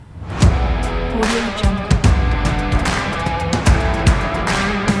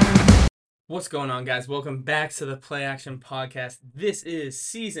What's going on, guys? Welcome back to the Play Action Podcast. This is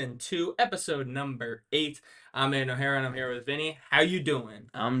Season 2, Episode number 8. I'm Aidan O'Hara, and I'm here with Vinny. How you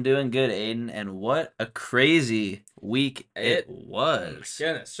doing? I'm doing good, Aiden, and what a crazy week it was. Oh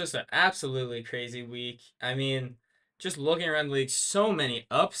my goodness, just an absolutely crazy week. I mean, just looking around the league, so many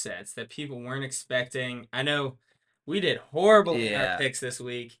upsets that people weren't expecting. I know we did horrible in our picks this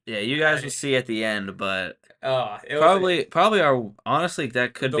week. Yeah, you guys will see at the end, but It was probably our honestly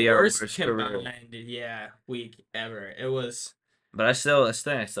that could the be our worst worst career. combined, week ever. It was, But I still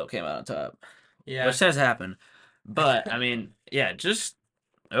came out on top, yeah. which has happened. But I mean, yeah, just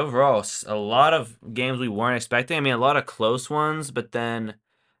overall a lot of games we weren't expecting. I mean, a lot of close ones, but then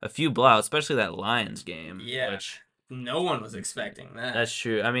a few blowouts, especially that Lions game. Yeah. Which No one was expecting that. That's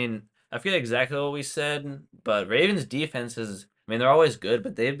true. I mean, I forget exactly what we said, but Ravens defense is, I mean, they're always good,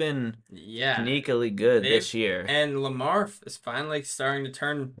 but they've been sneakily good this year. And Lamar is finally starting to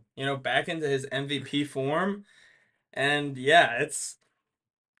turn, back into his MVP form. And yeah, it's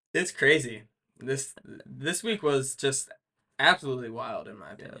crazy. This week was just absolutely wild in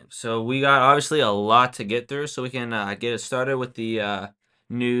my opinion. So we got obviously a lot to get through, so we can get it started with the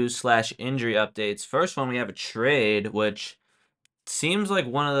news/injury updates. First one, we have a trade, which seems like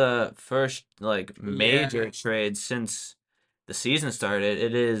one of the first major trades since the season started.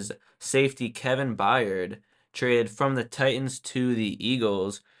 It is safety Kevin Byard traded from the Titans to the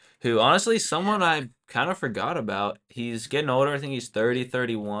Eagles, who honestly someone I kind of forgot about. He's getting older. I think he's 30,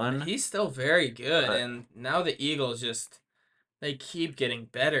 31. He's still very good, and now the Eagles they keep getting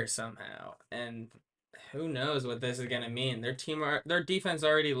better somehow. And who knows what this is gonna mean? Their defense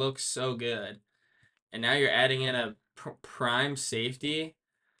already looks so good, and now you're adding in a prime safety,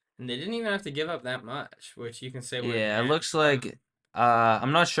 and they didn't even have to give up that much, which you can say. Yeah, it looks like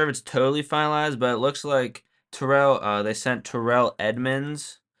I'm not sure if it's totally finalized, but it looks like they sent Terrell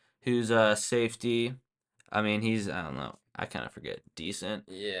Edmonds, who's a safety. I mean, he's I don't know, I kind of forget, decent.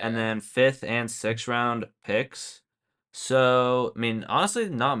 Yeah. And then 5th and 6th round picks. So, I mean, honestly,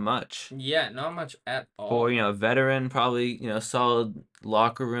 not much. Yeah, not much at all. For, a veteran, probably, solid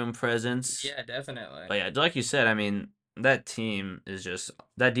locker room presence. Yeah, definitely. But yeah, like you said, I mean, that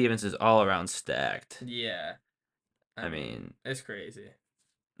defense is all around stacked. Yeah. I mean, it's crazy.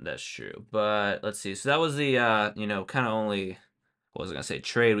 That's true. But let's see. So that was the kind of only what was I gonna say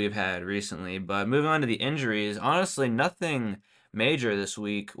trade we've had recently. But moving on to the injuries, honestly, nothing major this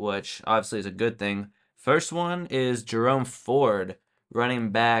week, which obviously is a good thing. First one is Jerome Ford, running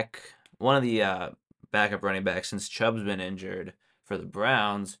back, one of the backup running backs since Chubb's been injured for the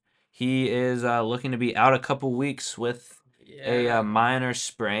Browns. He is looking to be out a couple weeks with a minor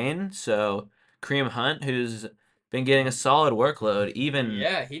sprain. So Kareem Hunt, who's been getting a solid workload, he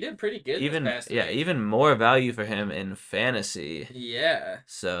did pretty good this past week. Even more value for him in fantasy. Yeah.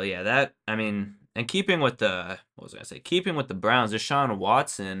 So yeah, that I mean, and keeping with the Browns, Deshaun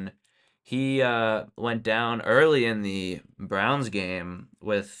Watson, he went down early in the Browns game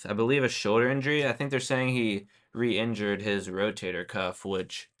with, I believe, a shoulder injury. I think they're saying he re-injured his rotator cuff,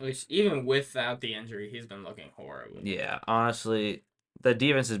 which even without the injury, he's been looking horrible. Yeah, honestly, the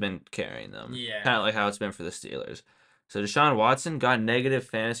defense has been carrying them. Yeah. Kind of like how it's been for the Steelers. So Deshaun Watson got negative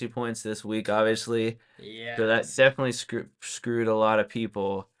fantasy points this week, obviously. Yeah. So that definitely screwed a lot of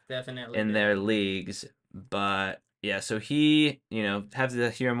people in their leagues. But yeah, so he, have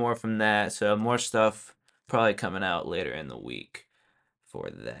to hear more from that. So more stuff probably coming out later in the week for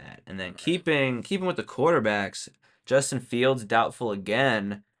that. And then keeping with the quarterbacks, Justin Fields doubtful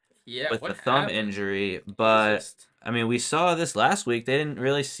again with the thumb injury, but I mean, we saw this last week. They didn't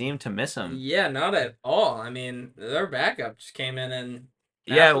really seem to miss him. Yeah, not at all. I mean, their backup just came in and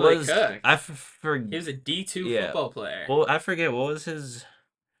it was cooked. He was a D2 football player. Well, I forget what was his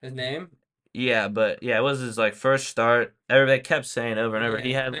name. Yeah, but yeah, it was his first start. Everybody kept saying over and over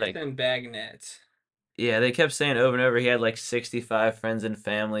he had Bagnet. Yeah, they kept saying over and over he had 65 friends and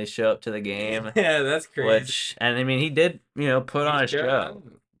family show up to the game. Yeah, that's crazy. And I mean, he did put on a show.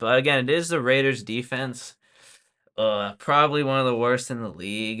 But again, it is the Raiders defense. Probably one of the worst in the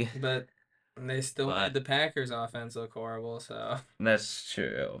league. But they still made the Packers offense look horrible, so. That's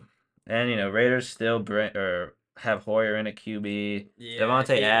true. And Raiders still have Hoyer in a QB. Yeah,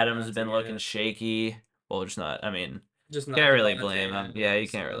 Devontae Adams has been looking shaky. Well, can't really blame him. Yeah, you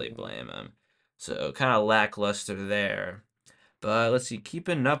can't really blame him. So kind of lackluster there. But let's see,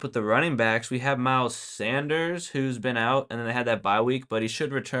 keeping up with the running backs, we have Miles Sanders, who's been out, and then they had that bye week, but he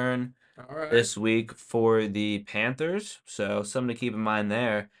should return this week for the Panthers. So something to keep in mind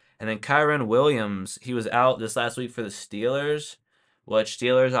there. And then Kyron Williams, he was out this last week for the Steelers which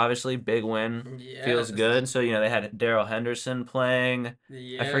Steelers obviously big win, feels Yes. good. So they had Daryl Henderson playing.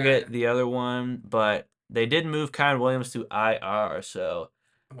 I forget Yeah. the other one, but they did move Kyron Williams to IR, so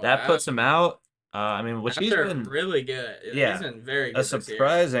that Wow. puts him out. I mean, which he's After been, really good. He's yeah, been very a good this year.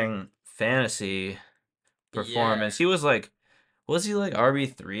 surprising fantasy Yeah. performance. He was like, was he like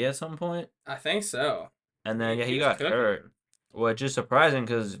RB3 at some point? I think so. And then He yeah, he he was got cooking. hurt, which is surprising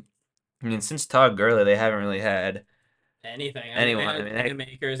because I mean, since Todd Gurley, they haven't really had Anything. I mean, they anyone. I had mean, Cam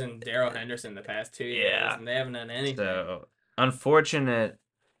Akers and Daryl Henderson the past 2 years, yeah. and they haven't done anything. So unfortunate,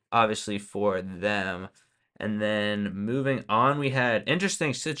 obviously for them. And then moving on, we had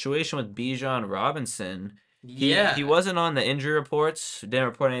interesting situation with Bijan Robinson. He Yeah. wasn't on the injury reports, didn't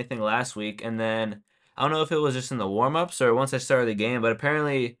report anything last week, and then I don't know if it was just in the warm ups or once I started the game, but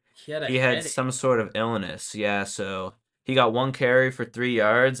apparently He had a he had some headache. sort of illness. Yeah, so he got one carry for 3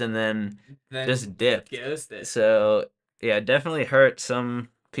 yards and then Then just dipped. ghosted. So yeah, definitely hurt some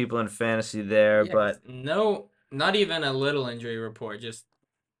people in fantasy there, Yeah, but because no, not even a little injury report. Just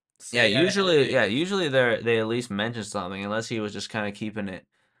yeah, say he had a headache. usually they at least mention something unless he was just kind of keeping it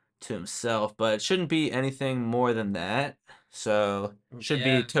to himself, but it shouldn't be anything more than that. So, should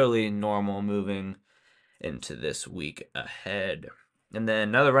be Yeah. totally normal moving into this week ahead. And then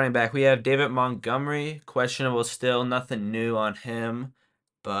another running back, we have David Montgomery, questionable still, nothing new on him.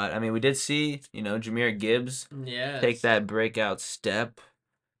 But I mean, we did see, Jameer Gibbs take Yes. that breakout step.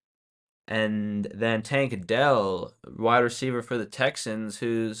 And then Tank Dell, wide receiver for the Texans,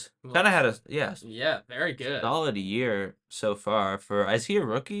 who's kind of had Looks. a Yeah, very good. solid year so far. For is he a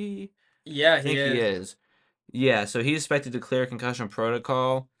rookie? Yeah, I he think he is. is. Yeah, so he's expected to clear concussion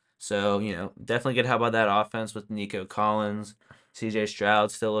protocol. So definitely get help out that offense with Nico Collins, C.J.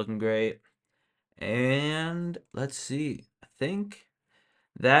 Stroud still looking great, and let's see. I think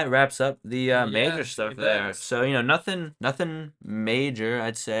that wraps up the major Yeah, stuff it there. does. So nothing major,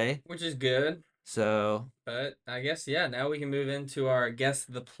 I'd say. Which is good. So But I guess, yeah, now we can move into our Guess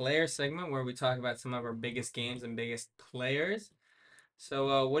the Player segment where we talk about some of our biggest games and biggest players.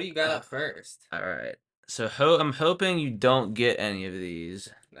 So, what do you got uh, up first? all right. So I'm hoping you don't get any of these.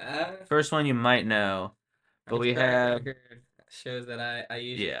 Uh, First one you might know, but our we track have record shows that I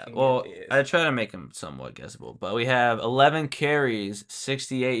usually yeah. can get Well, these. I try to make them somewhat guessable, but we have 11 carries,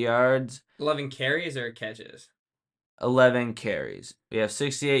 68 yards, 11 carries or catches? 11 carries. We have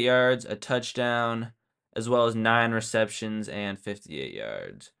 68 yards, a touchdown, as well as 9 receptions and 58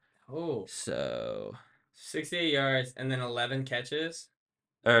 yards. Oh, So, 68 yards and then 11 catches,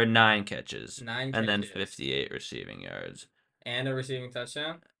 or 9 catches, 9 and then catches, 58 receiving yards. and a receiving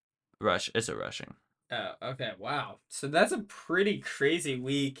touchdown. It's a rushing. Oh, okay. Wow. So that's a pretty crazy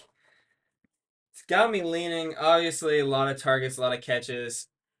week. It's got me leaning. Obviously, a lot of targets, a lot of catches.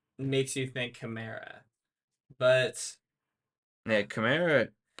 Makes you think Kamara. But Yeah,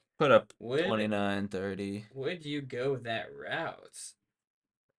 Kamara put up would 29, 30. would you go that route?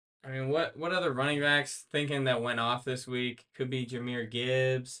 I mean, what other running backs thinking that went off this week? Could be Jameer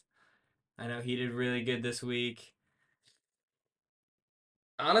Gibbs. I know he did really good this week.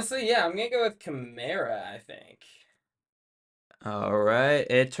 Honestly, yeah, I'm gonna go with Kamara, I think. All right.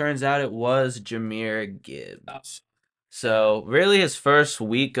 It turns out it was Jameer Oh, Gibbs. yeah. So really his first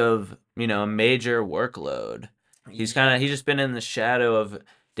week of, a major workload. He's Yeah. just been in the shadow of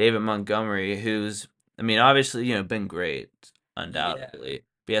David Montgomery, who's I mean, obviously, been great, Yeah. undoubtedly.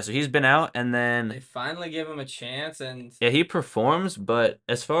 But yeah, so he's been out and They then finally give him a chance and yeah, he performs, but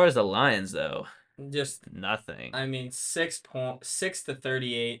as far as the Lions though, just nothing. I mean 6 to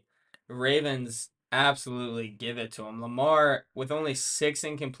 38. Ravens absolutely give it to him. Lamar with only 6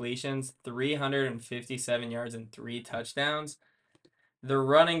 incompletions, 357 yards and 3 touchdowns. The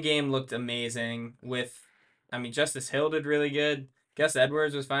running game looked amazing with I mean Justice Hill did really good. Gus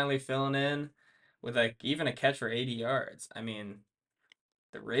Edwards was finally filling in with like even a catch for 80 yards. I mean,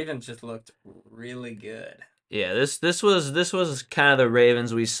 the Ravens just looked really good. Yeah, this was kind of the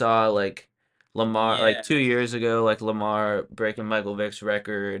Ravens we saw like Lamar like Yeah. 2 years ago, like Lamar breaking Michael Vick's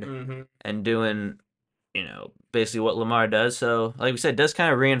record Mm-hmm. and doing basically what Lamar does. So, like we said, does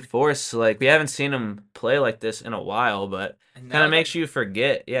kind of reinforce like we haven't seen him play like this in a while, but And kind of now makes they're you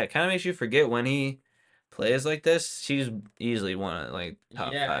forget. Yeah, kind of makes you forget when he plays like this. He's easily one of like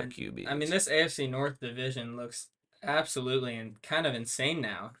top yeah, five and I mean QBs. this AFC North division looks absolutely and kind of insane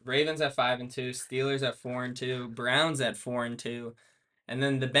now. Ravens at 5-2, Steelers at 4-2, Browns at 4-2, and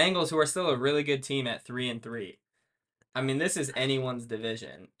then the Bengals, who are still a really good team, at 3-3. I mean, this is anyone's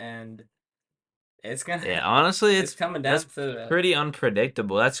division, and it's Yeah, gonna honestly, it's coming that's down to pretty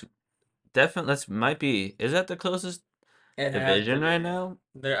unpredictable. That's definitely that's might be is that the closest it has to division right be. now?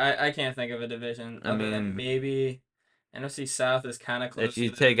 I can't think of a division I other than mean, maybe. NFC South is kind of if close you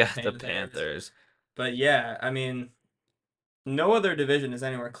to the take out the Panthers. Panthers. But yeah, I mean, no other division is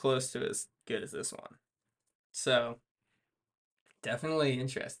anywhere close to as good as this one. So definitely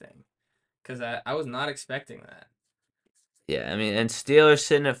interesting because I was not expecting that. Yeah, I mean, and Steelers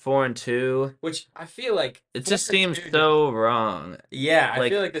sitting at 4-2. Which I feel like It four just and seems two. so wrong. Yeah, I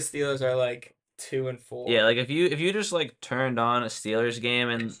feel Like, like the Steelers are like 2 and 4. yeah, like if you just like turned on a Steelers game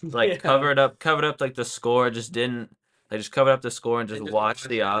and like Yeah, covered up like the score, just didn't like just covered up the score and just and just watch watch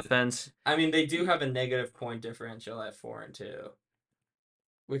the it. offense. I mean, they do have a negative point differential at 4-2,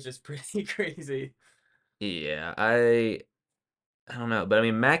 which is pretty crazy. Yeah, I don't know, but I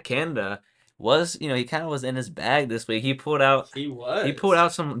mean Matt Canada was, he kind of was in his bag this week. He He pulled was.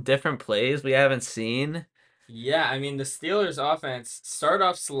 out some different plays we haven't seen. Yeah, I mean the Steelers offense start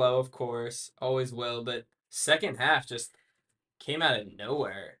off slow, of course, always will, but second half just came out of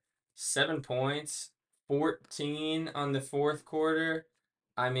nowhere. 7 points, 14 on the fourth quarter.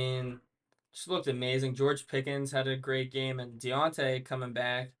 I mean, just looked amazing. George Pickens had a great game, and Deontay coming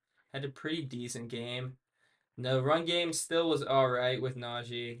back had a pretty decent game. The run game still was all right with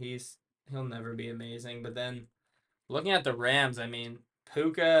Najee. He'll never be amazing, but then looking at the Rams, I mean,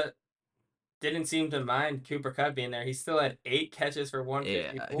 Puka didn't seem to mind Cooper Kupp being there. He still had 8 catches for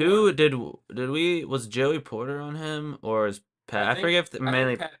Yeah, 154. who did we was Joey Porter on him or is I Pat? I think forget if I think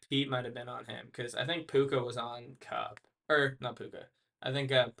mainly. Pat Pete might have been on him because I think Puka was on Cup or not Puka. I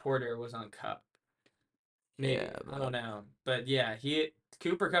think Porter was on Cup. Yeah, Maybe I don't but know, but yeah, he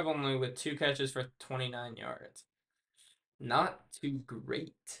Cooper Cup only with 2 catches for 29 yards. Not too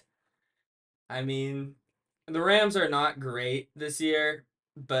great. I mean, the Rams are not great this year,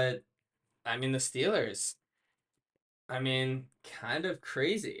 but I mean the Steelers. I mean, kind of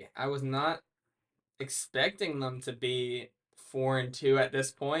crazy. I was not expecting them to be 4-2 at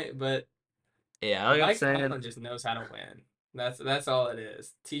this point, but yeah, like I'm Mike saying, Tomlin just knows how to win. That's all it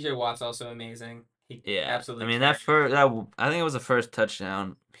is. TJ Watt's also amazing. He yeah. I absolutely mean carried them. I think it was the first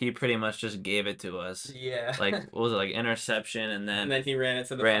touchdown. He pretty much just gave it to us. Yeah. Like what was it, like interception and And then then he ran it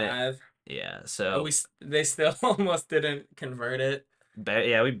to the ran it. 5. Yeah, And so they still almost didn't convert it.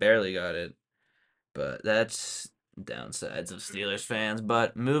 yeah, we barely got it. But that's downsides of Steelers fans.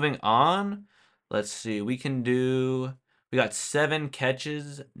 But moving on, let's see. We got 7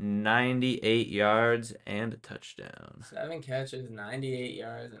 catches, 98 yards, and a touchdown. 7 catches, 98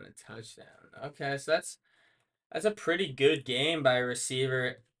 yards, and a touchdown. Okay, so that's a pretty good game by a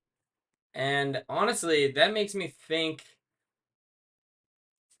receiver. And honestly, that makes me think,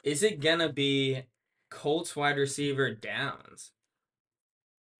 is it gonna be Colts wide receiver Downs?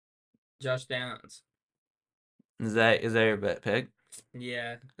 Josh Downs. Is that your bet pick?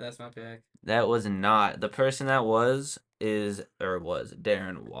 Yeah, that's my pick. That was not. The person that was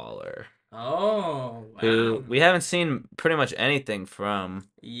Darren Waller, Oh, who wow. we haven't seen pretty much anything from.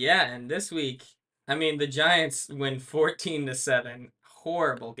 Yeah, and this week, I mean, the Giants win 14-7.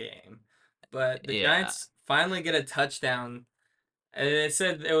 Horrible game. But the Yeah. Giants finally get a touchdown. And it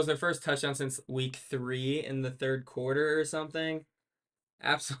said it was their first touchdown since week 3 in the third quarter or something.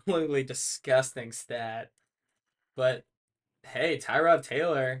 Absolutely disgusting stat. But hey, Tyrod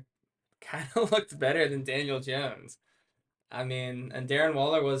Taylor kind of looked better than Daniel Jones. I mean, and Darren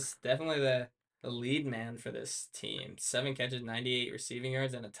Waller was definitely the lead man for this team. 7 catches, 98 receiving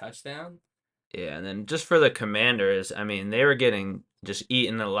yards, and a touchdown. Yeah, and then just for the Commanders, I mean, they were getting just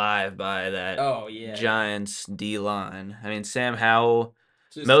eaten alive by that Oh yeah, Giants D line. I mean, Sam Howell,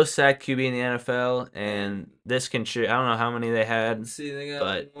 just most sacked QB in the NFL, and and this contribute. I don't know how many they let's had, see, they got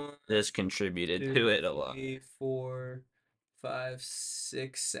but one, this contributed to two, it a lot. three, 4, 5,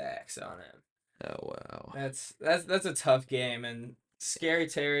 6 sacks on him. Oh wow. That's a tough game, and Scary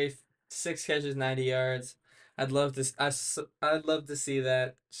Terry, 6 catches, 90 yards. I'd love to see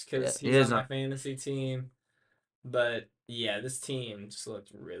that just Yeah, because he he's is on my not. fantasy team. But yeah, this team just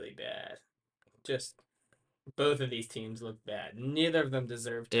looked really bad. Just both of these teams look bad. Neither of them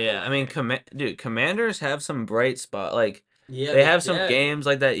deserve to Yeah, I mean, win. Commanders have some bright spot. Like Yeah, they the have some Jets. games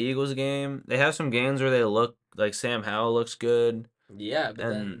like that Eagles game. They have some games where they look like Sam Howell looks good. Yeah, but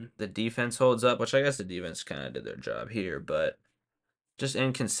And then the defense holds up, which I guess the defense kind of did their job here, but just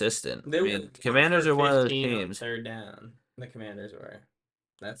inconsistent. they I were mean, one Commanders for are one of those 15 on teams. third down. The Commanders were.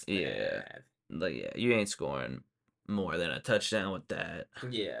 That's Yeah, bad. like yeah, you ain't scoring more than a touchdown with that.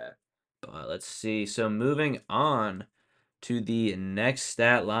 Yeah. But let's see. So moving on to the next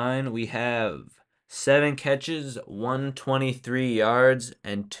stat line, we have 7 catches, 123 yards,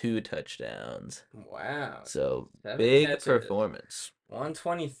 and 2 touchdowns. Wow. So Seven big catches, performance.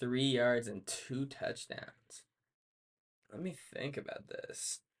 123 yards, and 2 touchdowns. Let me think about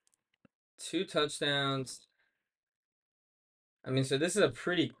this. 2 touchdowns. I mean, so this is a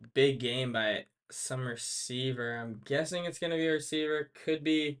pretty big game by some receiver. I'm guessing it's gonna be a receiver. Could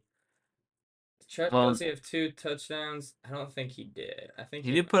be. Travis Well, Kelce have 2 touchdowns. I don't think he did. I think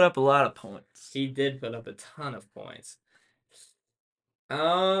he he did put up a lot of points. he did put up a ton of points.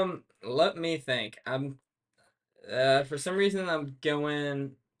 Let me think. I'm for some reason I'm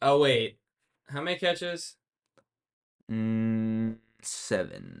going. Oh wait, how many catches?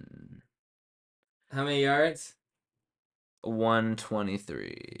 7. How many yards?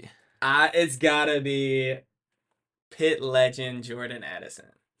 123. It's gotta be Pitt legend Jordan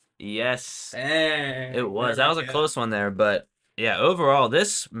Addison. Yes, it Dang, was. where'd That I was a go? close one there, but yeah, overall,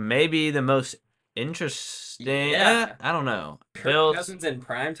 this may be the most interesting. Yeah, I don't know. Kirk Bills. Cousins in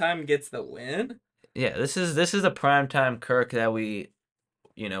primetime gets the win. Yeah, this is the primetime Kirk that we're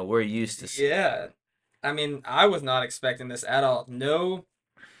used to seeing. Yeah, I mean, I was not expecting this at all. No,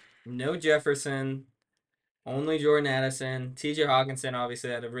 no Jefferson, only Jordan Addison. T.J. Hawkinson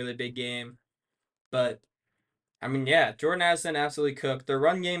obviously had a really big game, but I mean, yeah, Jordan Addison absolutely cooked. Their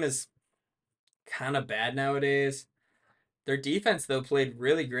run game is kind of bad nowadays. Their defense though played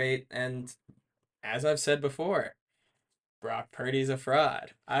really great, and as I've said before, Brock Purdy's a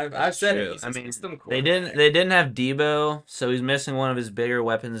fraud. I've That's said it. true. He's I a mean, system they didn't quarterback. they didn't have Debo, so he's missing one of his bigger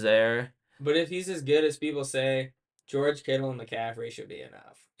weapons there. But if he's as good as people say, George Kittle and McCaffrey should be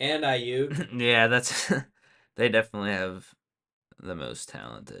enough. And Ayuk, Yeah, that's they definitely have the most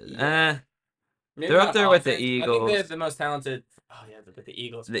talented. yeah. Maybe They're up not there with the offense, but I think they have Eagles. the most talented. Oh yeah, but the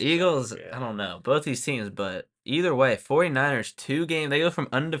Eagles are The so Eagles, I good. don't know, both these teams, but either way, 49ers 2 game, they go from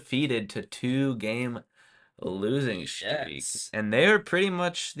undefeated to 2 game losing streak, Yes. and they're pretty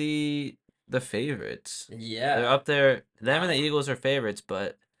much the favorites. They're Yeah. up there. Them and the I Eagles are favorites,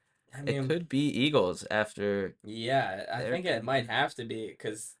 but I it mean, could be Eagles after yeah, I their think it might game. have to be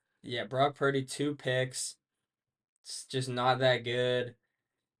because yeah, Brock Purdy 2 picks. It's just not that good.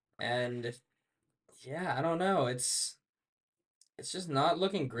 And yeah, I don't know. It's just not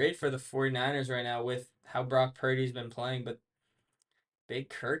looking great for the 49ers right now with how Brock Purdy's been playing, but Big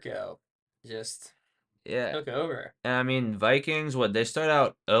Kirko just Yeah, took over. and I mean Vikings. What they start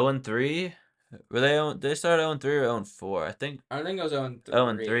out 0-3? Were they started 0-3 or 0-4? I think I think it was on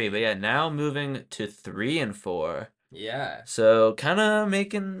 0-3. But 3. yeah, now moving to 3-4. Yeah, So kind of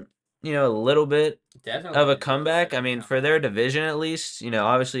making a little bit of definitely a a little bit comeback. of I a mean, for their comeback. division at least,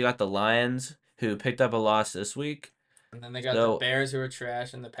 obviously you got the Lions who picked up a loss this week. And then they got the So Bears who are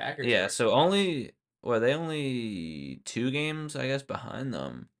trash and the Packers who yeah, are so trash. they only 2 games, I guess, behind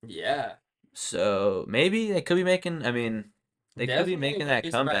them. Yeah, So maybe they could be making. I mean, they could be definitely making wouldn't that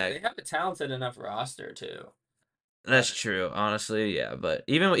be surprised. They comeback. have a talented enough roster too. That's But true, honestly, yeah. But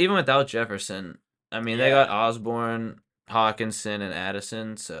even without Jefferson, I mean, they got yeah, Osborne, Hawkinson, and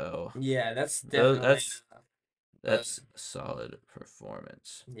Addison. So yeah, that's those definitely enough. But that's solid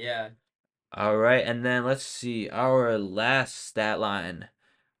performance. yeah, All right, and then let's see our last stat line,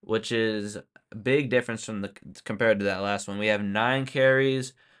 which is a big difference from the compared to that last one. We have 9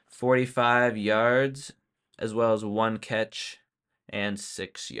 carries, 45 yards, as well as 1 catch and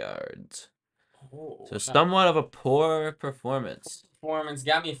 6 yards. oh So wow, somewhat of a poor performance, performance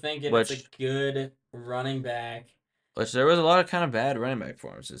got me thinking it's a which good running back. which there was a lot of kind of bad running back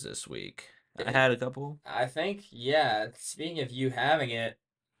performances this week. I It, had a couple. I think yeah. Speaking of you having it,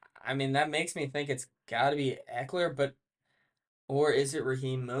 I mean that makes me think it's got to be Eckler, but or is it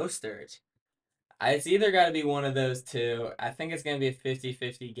Raheem Mostert? It's either got to be one of those two. I think it's going to be a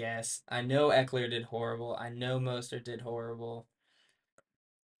 50-50 guess. I know Eckler did horrible. I know Mostert did horrible.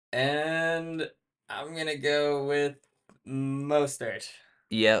 And I'm going to go with Mostert.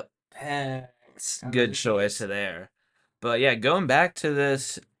 Yep, Dang. I was good choice neat. there. But yeah, going back to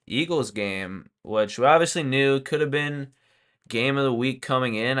this Eagles game, which we obviously knew could have been game of the week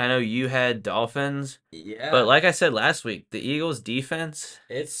coming in. I know you had Dolphins, but Yeah, like I said last week, the Eagles defense,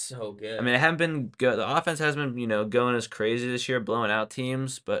 it's so I mean, good. it haven't been good. The offense hasn't been, going as crazy this year, blowing out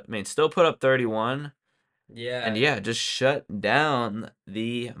teams, but I mean, still put up 31. And Yeah. yeah, just shut down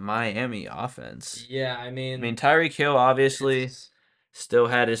the Miami offense. Yeah, I I mean, mean, Tyreek Hill obviously it's still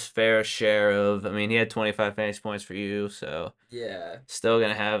had his fair share of, I mean, he had 25 fantasy points for you, so yeah. still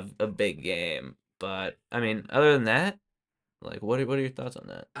going to have a big game. But I mean, other than that, like what are your thoughts on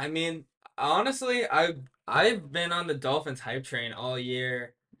that? I mean, honestly, I've been on the Dolphins hype train all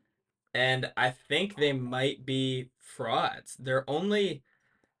year. And I think they might be frauds. Their only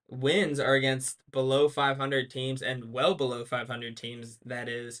wins are against below 500 teams and well below 500 teams, that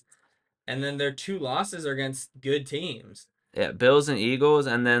is. And then their 2 losses are against good teams. Yeah, Bills and Eagles,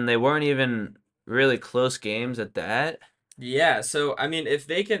 and then they weren't even really close games at that. Yeah, so I mean, if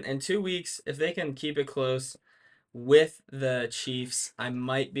they can, in 2 weeks, if they can keep it close with the Chiefs. I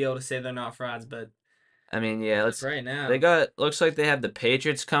might be able to say they're not frauds, but I mean, yeah, as of let's. right They now, got looks like they have the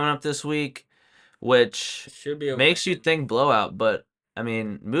Patriots coming up this week, which it should be a makes you win. think blowout. But I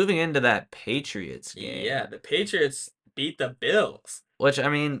mean, moving into that Patriots Yeah, game, the Patriots beat the Bills. which I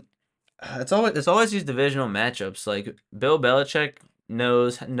mean, it's always these divisional matchups. Like Bill Belichick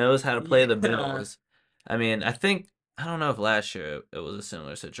knows how to play the Yeah. Bills. I mean, I don't know if last year it was a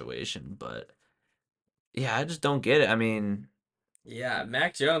similar situation, but yeah, I just don't get it. I mean, Yeah,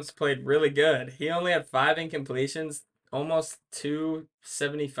 Mac Jones played really good. He only had 5 incompletions, almost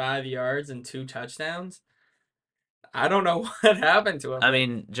 275 yards and 2 touchdowns. I don't know what happened to him, I but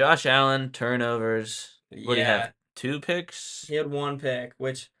mean, Josh Allen turnovers. What do you have? yeah, Two picks? he had 1 pick,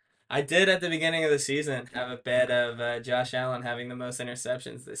 which I did at the beginning of the season have a bet of Josh Allen having the most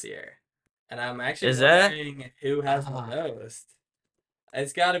interceptions this year. And I'm actually Is that? wondering who has the Ah, most.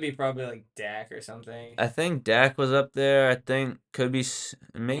 It's got to be probably like Dak or something. I think Dak was up there. I think could be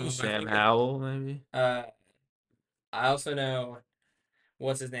maybe I Sam think it. Howell, maybe. Uh, I also know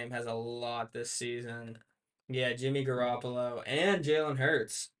what's his name has a lot this season. Yeah, Jimmy Garoppolo and Jalen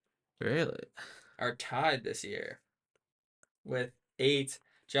Hurts Really? are tied this year with 8.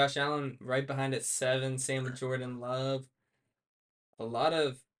 Josh Allen right behind at 7. Same with Jordan Love. A lot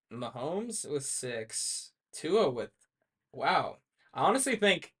of Mahomes with 6. Tua with wow. I honestly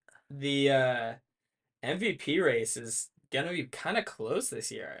think the MVP race is gonna be kind of close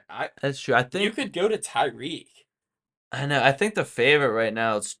this year. That's true. I You think could go to Tyreek. I know. I think the favorite right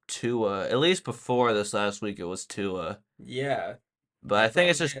now is Tua. At least before this last week, it was Tua. Yeah, But I it think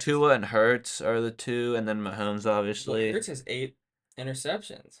it's probably just is. Tua and Hurts are the two, and then Mahomes, Well, obviously. Hurts has 8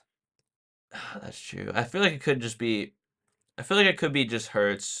 interceptions. That's true. I feel like it could just be. I feel like it could be just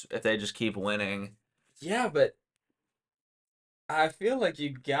Hurts if they just keep winning. Yeah, but I feel like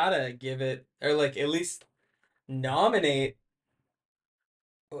you gotta give it, or like at least nominate.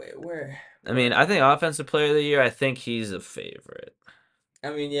 Wait, I mean, where? I think Offensive Player of the Year. I think he's a favorite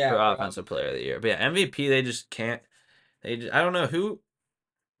I mean, for yeah, Offensive Player of probably. the Year. But yeah, MVP, they just can't. I don't know who.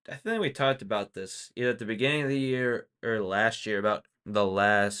 I think we talked about this either at the beginning of the year or last year about the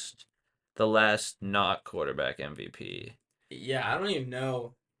last not quarterback MVP. Yeah, I don't even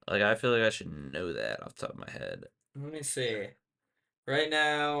know. Like I feel like I should know that off the top of my head. Let me see. Right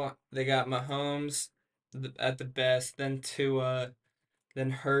now, they got Mahomes at the best, then Tua,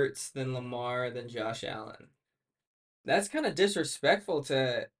 then Hurts, then Lamar, then Josh Allen. That's kind of disrespectful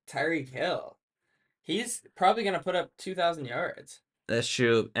to Tyreek Hill. He's probably gonna put up 2,000 yards. That's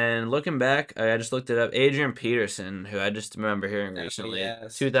true. And looking back, I just looked it up. Adrian Peterson, who I just remember hearing Oh recently,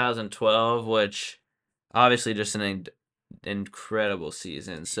 yes. 2012, which obviously just an incredible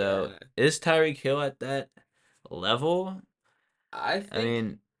season. So Yeah. is Tyreek Hill at that level? I I think,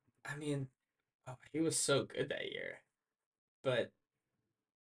 mean, I mean, oh, he was so good that year. But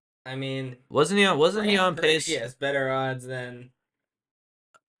I mean, wasn't he on Brock Purdy pace? has better odds than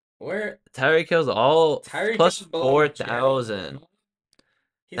where Tyreek Hill's all Tyreek plus Hill's below Jerry. 4,000.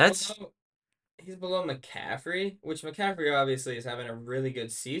 He's That's below he's below McCaffrey, which McCaffrey obviously is having a really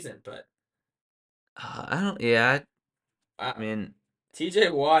good season, but I don't. Yeah, I wow. mean, TJ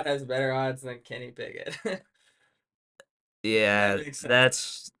Watt has better odds than Kenny Pickett. That yeah, makes sense though.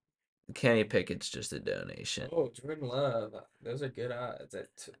 that's Kenny Pickett's just a donation. Oh, Jordan Love. Those are good odds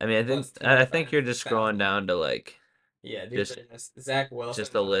at I mean, plus I think you're just scrolling 25,000. down to like Yeah, these just are just Zach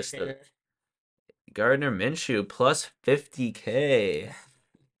just Wilson's a over list of here. Gardner Minshew plus 50K.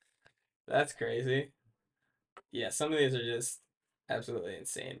 That's crazy. Yeah, some of these are just absolutely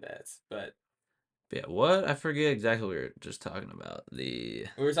insane bets. But Yeah, what? I forget exactly what we were just talking about.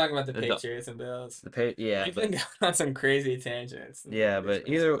 we were talking about the The do- Patriots and Bills. the pay. Yeah, We've been going on some crazy tangents in these but past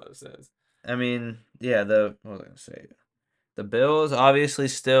either couple episodes. I mean, yeah, the what was I gonna say? The Bills obviously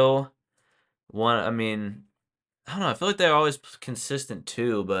still one. I mean, I don't know. I feel like they're always consistent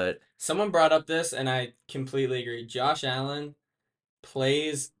too, but Someone brought up this, and I completely agree. Josh Allen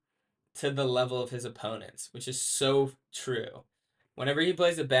plays to the level of his opponents, which is so true. Whenever he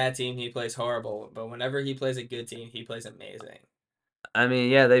plays a bad team, he plays horrible. But whenever he plays a good team, he plays amazing. I mean,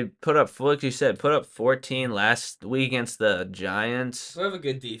 yeah, they put up, like you said, put up 14 last week against the Giants, Who have a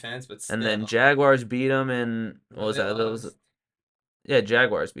good defense, but and then still. Jaguars beat them in what No, was they that? lost. Yeah,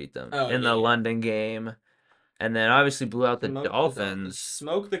 Jaguars beat them Oh, in yeah, the yeah. London game, and then obviously blew out the Smoked the Dolphins. Dolphins.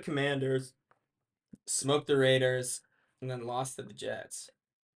 Smoked the Commanders. Smoked the Raiders. And then lost to the Jets.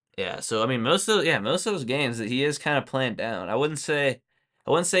 Yeah, so I mean, most of those games that he is kind of playing down. I wouldn't say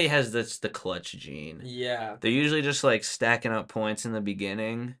he has the clutch gene. Yeah. They're usually just like stacking up points in the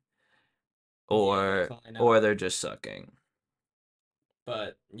beginning, Yeah, or definitely or not. they're just sucking.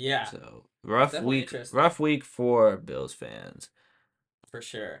 But yeah, So definitely interesting rough week for Bills fans. for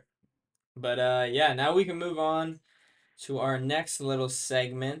sure. But yeah, now we can move on to our next little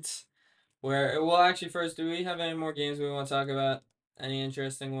segment where, well, actually, first, do we have any more games we want to talk about? Any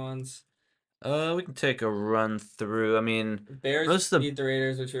interesting ones? We can take a run through. I mean, Bears most of the beat the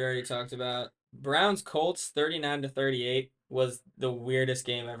Raiders, which we already talked about. Browns Colts 39-38 was the weirdest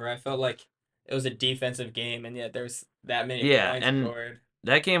game ever. I felt like it was a defensive game, and yet there's that many yeah, points and scored.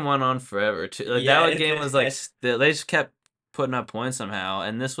 that game went on forever too. Like Yeah, that it game was like did. they just kept putting up points somehow,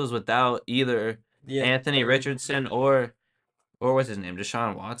 and this was without either Yeah, Anthony third. Richardson or what's his name,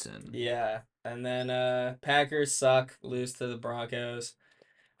 Deshaun Watson, Yeah, and then Packers suck, lose to the Broncos.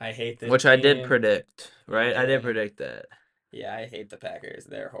 I hate this which I did team. predict. You Right, I did did. predict that. Yeah, I hate the Packers.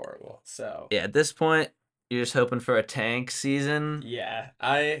 They're horrible. So Yeah, at this point, you're just hoping for a tank season. yeah,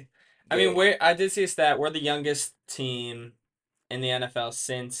 I mean, They I did see a stat. We're the youngest team in the NFL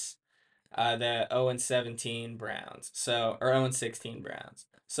since the 0-17 Browns. So, or 0-16 Browns.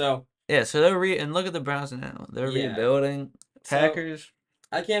 So Yeah, so and look at the Browns now. They're yeah, rebuilding. so Packers.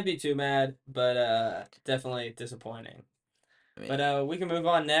 I can't be too mad, but definitely disappointing. I mean, But we can move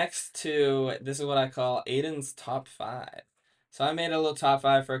on next to, this is what I call Aiden's top five. So I made a little top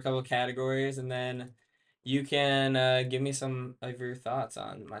five for a couple categories, and then you can give me some of your thoughts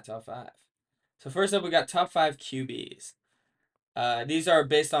on my top five. So first up, we got top five QBs. These are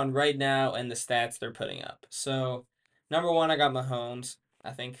based on right now and the stats they're putting up. So number one, I got Mahomes.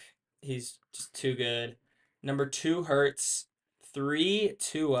 I think he's just too good. Number two, Hurts. Three,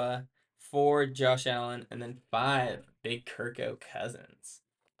 Tua. Four, Josh Allen, and then five, Big Kirko Cousins.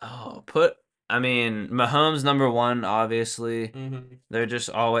 oh, I mean, Mahomes number one, obviously. Mm-hmm. They're just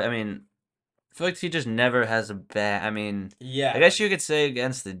always. I mean, I feel like he just never has a bad. I mean, I Yeah, guess like you could say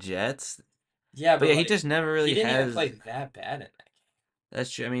against the Jets, yeah, but but yeah, he like just never he really didn't even has. play that bad in that game. That's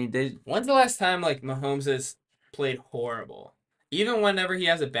true. I mean, they. When's the last time like Mahomes has played horrible? Even whenever he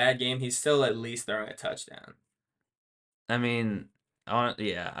has a bad game, he's still at least throwing a touchdown. I mean,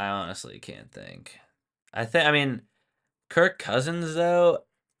 yeah, I honestly can't think. I think. I mean, Kirk Cousins though,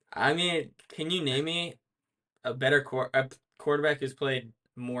 I mean, can you name me a quarterback who's played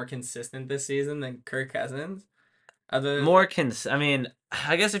more consistent this season than Kirk Cousins? Other more like, cons. I mean,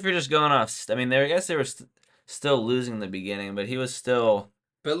 I guess if you're just going off. I mean, I guess they were still losing in the beginning, but he was still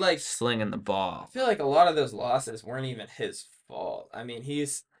but like, slinging the I ball. feel like a lot of those losses weren't even his fault. I mean,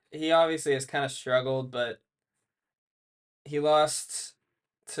 he obviously has kind of struggled, but he lost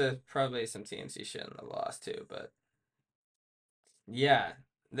to probably some teams he shouldn't have lost to. But yeah,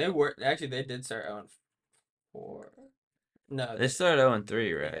 they did start 0-4. No, They they started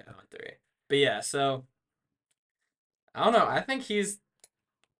 0-3, yeah, right? 0-3. But yeah, so I don't know. I think he's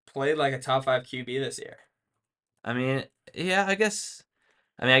played like a top five QB this year. I mean, yeah, I guess.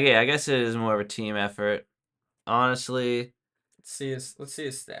 I mean, yeah, I guess it is more of a team effort. Honestly, Let's see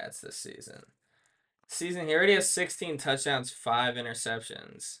his stats this season. Season he already has 16 touchdowns, 5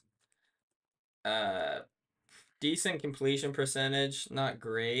 interceptions. Uh Decent completion percentage, not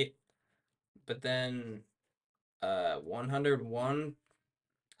great, but then 101.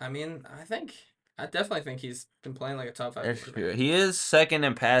 I mean, I definitely think he's been playing like a top five that's true. quarterback. He is second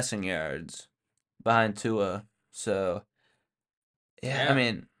in passing yards behind Tua. So, yeah, I Yeah.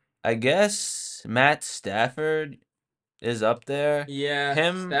 mean, I guess Matt Stafford is up there. Yeah,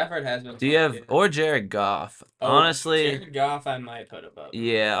 Him, Stafford has been do you playing have, good. or Jared Goff? Oh, Honestly, Jared Goff I might put above him.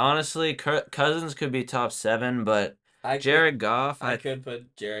 yeah, honestly, Cousins could be top seven, but I could Jared Goff, I could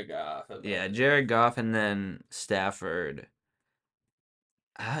put Jared Goff yeah, above him. Jared Goff and then Stafford.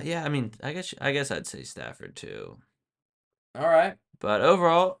 Yeah, I mean, I guess I'd say Stafford too. All right. But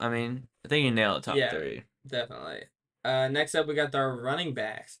overall, I mean, I think you nailed the top Yeah, three. definitely. Next up, we got our running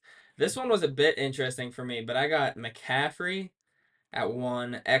backs. This one was a bit interesting for me, but I got McCaffrey at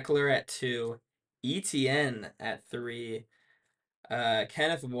one, Eckler at two, ETN at three,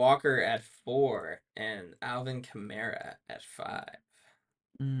 Kenneth Walker at four, and Alvin Kamara at five.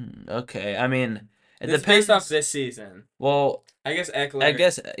 Okay, I mean, it This is based off depends. this season. Well, I guess I Eckler.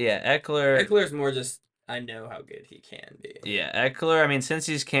 guess yeah, Eckler. Eckler's more just I know how good he can be. Yeah, Eckler. I mean, since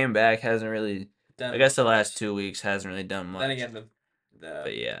he's came back, hasn't really. I Done guess the last much. 2 weeks hasn't really done Then much. again, the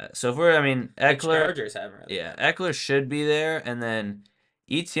But yeah, so if we're, I mean, the Eckler. Chargers haven't really Yeah, done Eckler much. should be there, and then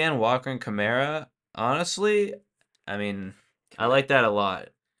ETN, Walker, and Kamara. Honestly, I mean, I Kamara like that a lot.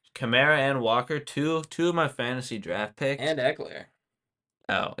 Kamara and Walker, two of my fantasy draft picks. and Eckler.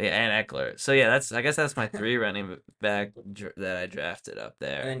 Oh yeah, and Eckler. So yeah, I guess that's my three running back that I drafted up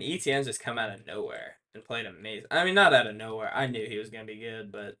And there. then ETN's just come out of nowhere and played amazing. I mean, not out of nowhere. I knew he was gonna be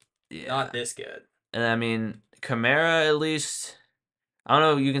good, but not Yeah, this good. and I mean Kamara at least. I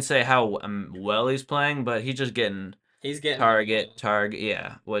don't know. You can say how well he's playing, but he's just getting He's getting the target, ball. target.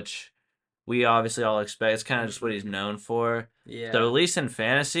 Yeah, which we obviously all expect. It's kind of just what he's Hmm. known for. So Yeah. at least in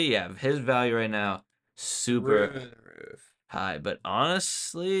fantasy, yeah, his value right now Through super the roof. high. But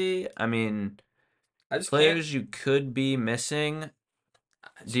honestly, I mean, I just can't. players you could be missing.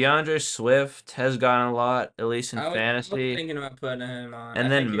 I just can't. DeAndre Swift has gotten a lot, at least in I was fantasy, thinking about putting him on. I and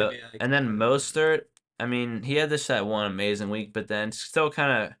think then he would be like and then number one. Mostert. I mean, he had this that one amazing week, but then still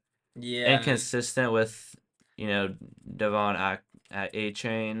kind of Yeah. inconsistent with Devon at A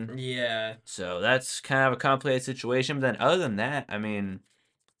Chain. Yeah. So that's kind of a complicated situation. But then other than that, I mean,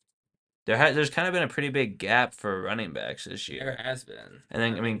 there's kind of been a pretty big gap for running backs this There year. has been. And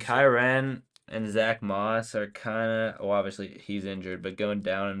then I I mean, mean, Kyren and Zach Moss are kind of well, obviously he's injured, but going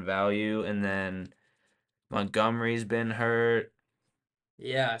down in value. And then Montgomery's been hurt.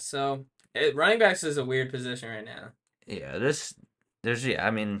 yeah. So running backs is a weird position right now. Yeah, yeah.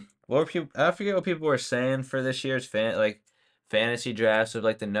 I mean, what were people? I forget what people were saying for this year's fantasy drafts with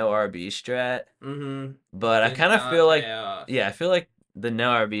like the no RB strat. Mm-hmm. But I Did kind of not feel pay like, off. yeah, I feel like the no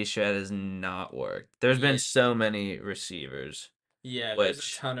RB strat has not worked. There's been Yeah. so many receivers, Yeah. There's a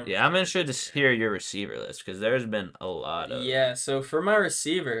which, ton of yeah, I'm receivers interested this to year. hear your receiver list because there's been a lot of them. Yeah. So for my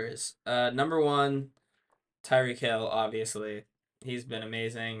receivers, number one, Tyreek Hill, obviously. He's been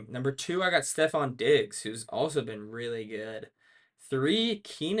amazing. Number two, I got Stephon Diggs, who's also been really good. Three,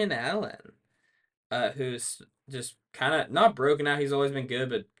 Keenan Allen, who's just kind of not broken out. He's always been good,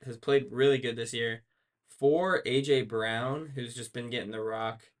 but has played really good this year. Four, AJ Brown, who's just been getting the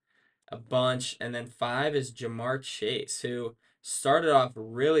rock a bunch. And then five is Jamar Chase, who started off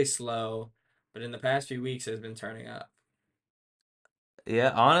really slow, but in the past few weeks has been turning up.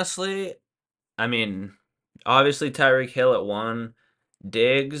 Yeah, honestly, I mean, obviously Tyreek Hill at one,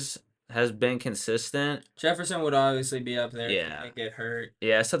 Diggs has been consistent. Jefferson would obviously be up there if he Yeah, didn't get hurt.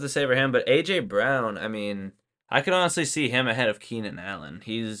 yeah, it's tough to say for him, but AJ Brown, I mean, I could honestly see him ahead of Keenan Allen.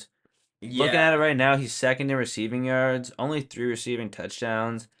 He's looking Yeah, at it right now, he's second in receiving yards, only three receiving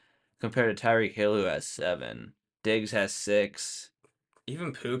touchdowns compared to Tyreek Hill, who has seven. Diggs has six.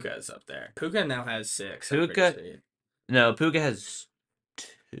 even Puka's up there. Puka now has six. I'm pretty Puka, sure. no, Puka has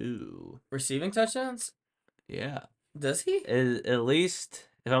two. Receiving touchdowns? Yeah, Does he? at least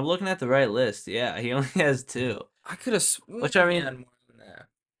if I'm looking at the right list, yeah, he only has two. I could have sworn Which I he mean, had more than that.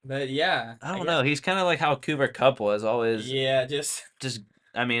 But yeah, I I don't guess. know. He's kind of like how Cooper Kupp was always. Yeah, just Just,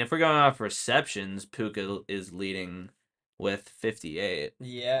 I mean, if we're going off receptions, Puka is leading with 58,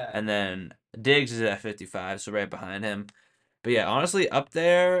 yeah. and then Diggs is at 55, so right behind him. But yeah, honestly, up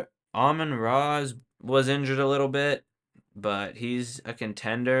there, Amon Ross was injured a little bit, but he's a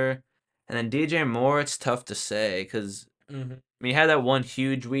contender. And then DJ Moore, it's tough to say because Hmm. I mean, he had that one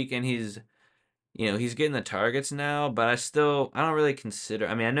huge week, and he's getting the targets now. But I don't really consider.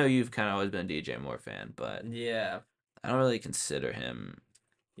 I mean, I know you've kind of always been a DJ Moore fan, but Yeah. I don't really consider him.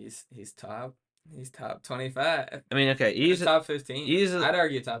 He's top. He's top 25. I mean, okay, Or he's top 15. he's I'd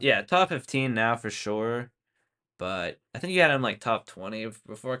argue top yeah, 15. top 15 now for sure. But I think you had him like top 20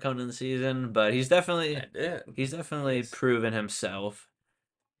 before coming to the season. But I did. he's definitely He's proven himself.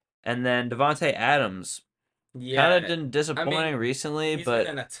 And then Devonte Adams kind of yeah. been I disappointing mean, recently, he's been but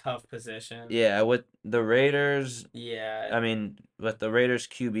in a tough position. yeah, with the Raiders, Yeah. I mean, with the Raiders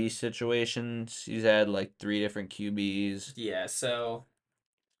QB situations, he's had like three different QBs. Yeah, so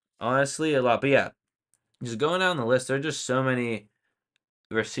Honestly, a lot. But yeah, just going down the list, there are just so many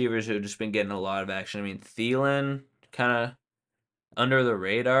receivers who've just been getting a lot of action. I mean, Thielen kind of under the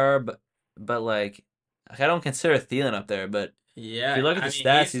radar, but like I don't consider Thielen up there. But if you yeah, look at the I mean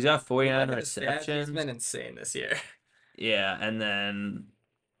stats, he's got you 49 look at his stats, he's receptions. been insane this year. Yeah, and then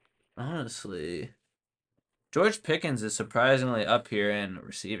honestly, George Pickens is surprisingly up here in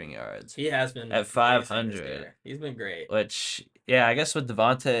receiving yards He has been at amazing this 500, year. He's been great. which yeah, I guess with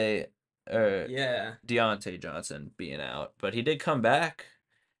Devontae or Yeah. Deontay Johnson being out, but he did come back,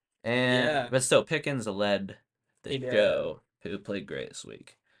 and Yeah, but still Pickens led the he did. show, who played great this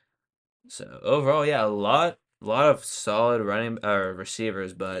week. So overall, yeah, a lot of solid running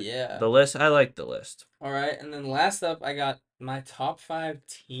receivers, but Yeah. the list I like the list. All right, and then last up, I got my top five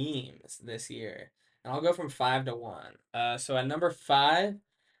teams this year, and I'll go from five to one. So at number five,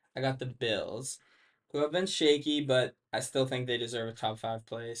 I got the Bills, who have been shaky, but I still think they deserve a top five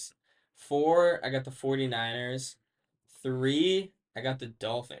place. Four, I got the 49ers. Three, I got the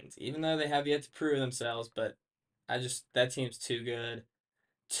Dolphins, even though they have yet to prove themselves, but that team's too good.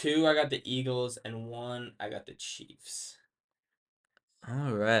 Two, I got the Eagles, and one, I got the Chiefs.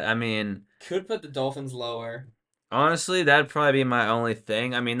 All right, I mean. Could put the Dolphins lower. Honestly, that'd probably be my only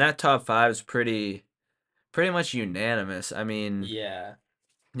thing. I mean, that top five is pretty pretty much unanimous. I mean, Yeah.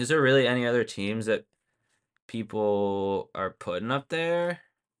 is there really any other teams that people are putting up there?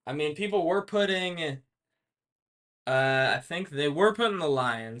 I mean, people were putting I think they were putting the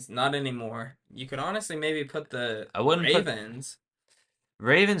Lions, not anymore. You could honestly maybe put the I wouldn't put Ravens.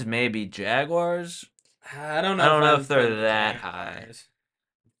 Ravens, maybe Jaguars. I don't I know if don't know if I'm putting they're the that high. Jaguars.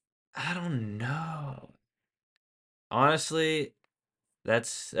 I don't know. Honestly,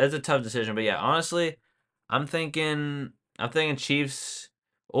 that's a tough decision. But yeah, honestly, I'm thinking Chiefs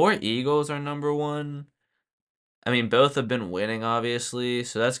or Eagles are number one. I mean, both have been winning, obviously,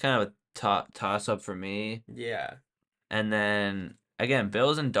 so that's kind of a toss up for me. Yeah. And then again,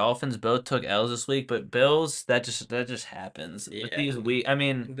 Bills and Dolphins both took L's this week, but Bills that just happens with Yeah. these week. I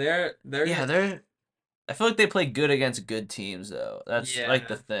mean, They're yeah, just they're. I feel like they play good against good teams though. That's like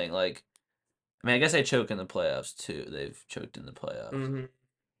the yeah. thing. Like, I mean, I guess they choke in the playoffs too. They've choked in the playoffs Hmm.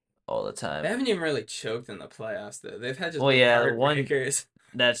 all the They time. haven't even really choked in the playoffs though. They've had just Well, big yeah, one heartbreakers.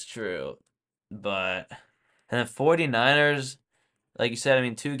 that's true, but and then 49ers, like you said, I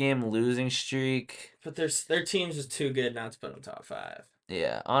mean, 2 game losing streak. But their team's just too good not to put them top five.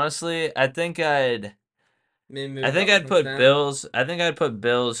 Yeah, honestly, Maybe I move think I'd Dolphins put down. Bills. I think I'd put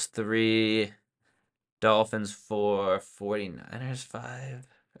Bills 3, Dolphins 4, 49ers 5.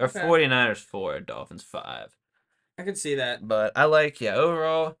 Or Okay. 49ers 4, Dolphins 5. I could see that. But I like, yeah,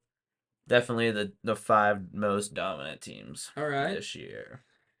 overall, definitely the 5 most dominant teams All right. this year.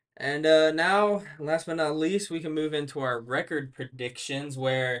 And now, last but not least, we can move into our record predictions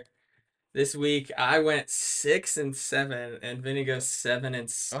where this week I went 6-7 and Vinny goes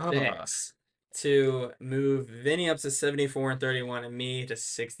 7-6 to move Vinny up to 74-31 and me to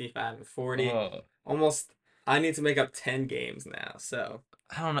 65-40. Oh, Almost I need to make up 10 games now. So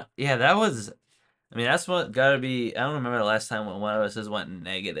I don't know. Yeah, that was. I mean, that's what gotta be. I don't remember the last time when one of us just went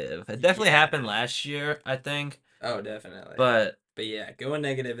negative. It definitely happened yeah. last year, I think. Oh, definitely. But But yeah, going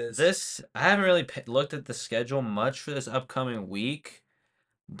negative is I haven't really looked at the schedule much for this upcoming week,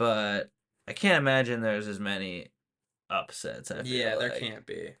 but I can't imagine there's as many upsets, I yeah, feel there like. can't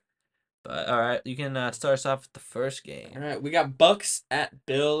be. But all right, you can start us off with the first All game. right, we got Bucks at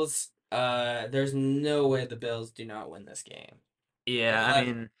Bills. There's no way the Bills do not win this game. Yeah, I Unless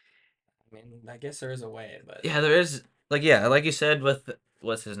mean, I mean, I guess there is a way, but yeah, there is like yeah, like you said with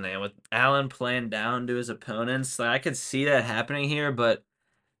what's his name with Allen playing down to his opponents. Like I could see that happening here, but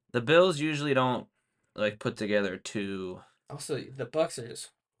the Bills usually don't like put together two. also the Bucks are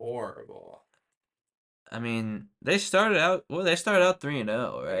just horrible. I mean, they started out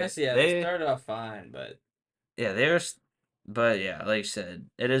 3-0, I right? guess yeah, they started off fine, but Yeah, but yeah, like you said,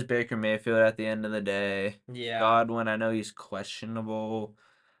 it is Baker Mayfield at the end of the day. yeah, Godwin, I know he's questionable.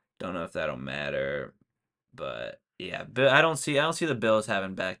 Don't know if that'll matter, but yeah, but I don't see the Bills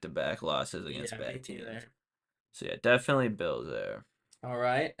having back-to-back losses against yeah, me bad teams. neither. So yeah, definitely Bills there. All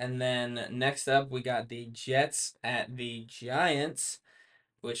right, and then next up we got the Jets at the Giants,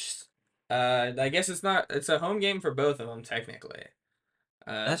 which I guess it's a home game for both of them technically.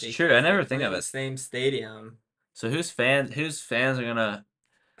 That's true. I Because they never think play in of the it. same stadium. So whose fans are gonna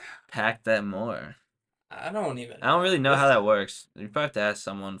pack that more? I don't even I don't know. really know how that works. You probably have to ask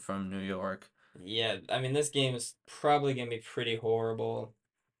someone from New York. Yeah, I mean this game is probably gonna be pretty horrible.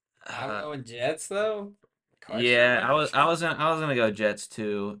 I'm Uh, going Jets though. Question yeah, I mark. was I was gonna, I was gonna go Jets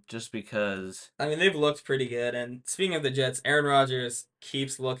too, just because. I mean they've looked pretty good. And speaking of the Jets, Aaron Rodgers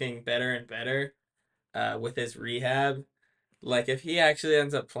keeps looking better and better with his rehab. Like if he actually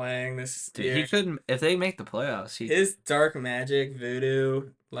ends up playing this Dude, he year, couldn't. If they make the playoffs, he. his dark magic voodoo,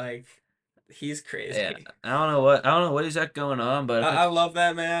 like he's Yeah, crazy. I don't know what he's got going on, but if I it's love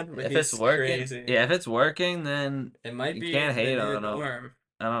that man, but if it's he's working, crazy. yeah, if it's working, then It might you be can't the hate new on him. norm.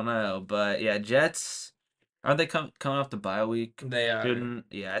 I don't know, but yeah, Jets. Aren't they coming off the bye week? They are. Shouldn't.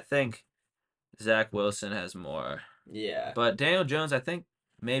 Yeah, I think Zach Wilson has more, Yeah. but Daniel Jones, I think,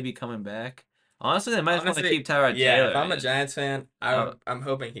 may be coming back. Honestly, they might just want to Honestly, keep Tyrod yeah, if Taylor I'm a in. Giants fan, I, I'm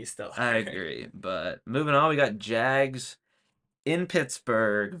hoping he's still I there. agree, but moving on, we got Jags in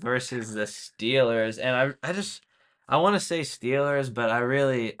Pittsburgh versus the Steelers, and I want to say Steelers, but I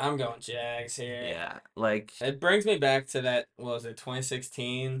really I'm going Jags here. yeah like It brings me back to that, what was it,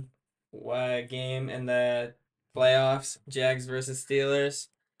 2016 game in the playoffs, Jags versus Steelers.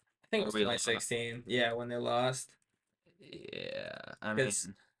 I think it where was we lost. 2016. Yeah, when they lost. Yeah, I Because,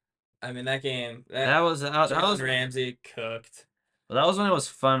 mean I mean, that game, that that was that Jalen was Ramsey cooked. well, that was when it was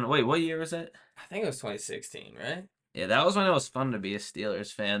fun. Wait, what year was it? I think it was 2016, right? Yeah, that was when it was fun to be a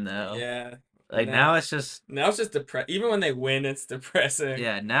Steelers fan though. Yeah. Like Now, now it's just now it's just even when they win, it's depressing.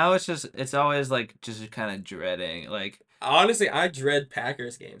 yeah, now it's always like just kind of dreading like Honestly, I dread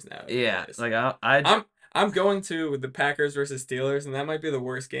Packers games yeah, nowadays. like I I'm I'm going to the Packers versus Steelers, and that might be the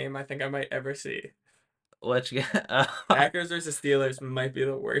worst game I think I might ever see. Which, Packers versus Steelers might be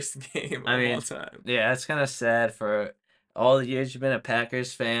the worst game I of mean, all time. yeah, it's kind of sad for all the years you've been a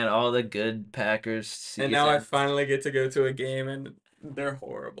Packers fan, all the good Packers And now I seasons. finally get to go to a game, and they're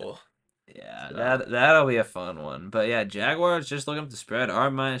horrible. Yeah, So, that'll be a fun one. But yeah, Jaguars just looking up the spread are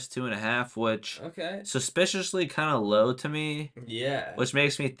 -2.5, which okay. suspiciously kind of low to me, Yeah. which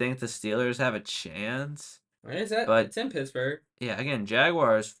makes me think the Steelers have a chance. Where is that? But It's in Pittsburgh. yeah, again,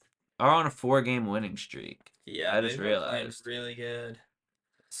 Jaguars are on a 4-game winning streak. Yeah, I just they've been playing realized. really good.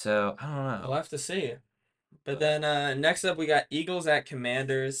 So I don't We'll know, have to see. But but then next up, we got Eagles at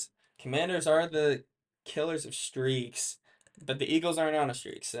Commanders. Commanders are the killers of streaks, but the Eagles aren't on a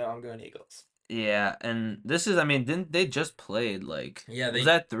streak, so I'm going Eagles. yeah, and this is, I mean, didn't they just played like Yeah, was they.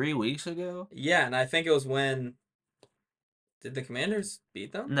 that 3 weeks ago? Yeah, and I think it was when did the Commanders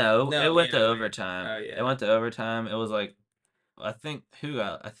beat them? No, it No, went to yeah. overtime. Oh It yeah. went to overtime. It was like I think who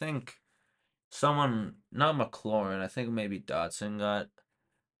got? I think someone, not McLaurin. I think maybe Dotson got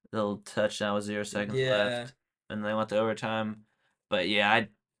the little touchdown with 0 seconds Yeah. left, and they went to overtime. But yeah, I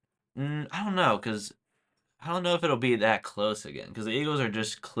don't know because I don't know if it'll be that close again because the Eagles are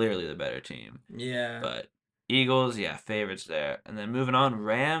just clearly the better team. Yeah. But Eagles, yeah, favorites there. And then moving on,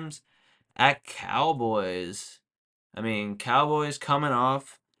 Rams at Cowboys. I mean, Cowboys coming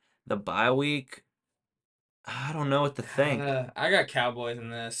off the bye week. I don't know what to think. I got Cowboys in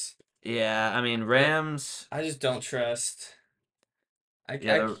this. Yeah, I mean, I Rams. I just don't trust. Yeah,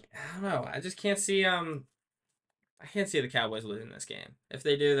 the I don't know. I just can't see I can't see the Cowboys losing this game. If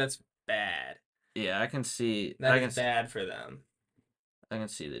they do, that's bad. yeah, I can see. That is bad for them. I can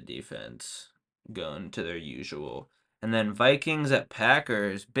see the defense going to their usual. And then Vikings at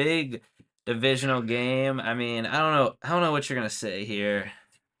Packers, big divisional game. I mean, I don't know what you're gonna say here.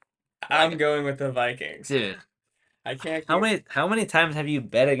 I'm Like, going with the Vikings. dude, I can't keep. how many times have you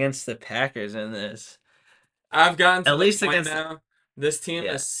bet against the Packers in this? I've gotten to At the least point against, now. This team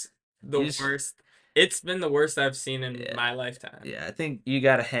yeah, is you the just, worst. It's been the worst I've seen in yeah, my lifetime. yeah. I think you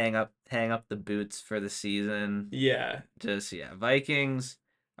gotta hang up the boots for the season. Yeah. Just yeah, Vikings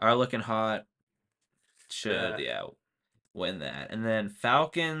are looking hot. Should Uh, yeah win that, and then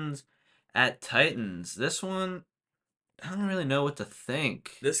Falcons at Titans. This one I don't really know what to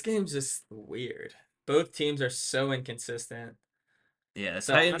think. this game's just weird. Both teams are so inconsistent. Yeah, the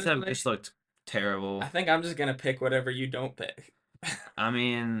So Titans have honestly, just looked I terrible. think I'm just gonna pick whatever you don't pick. I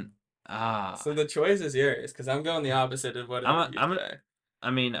mean, So the choice is yours, because I'm going the opposite of whatever you I'm say. I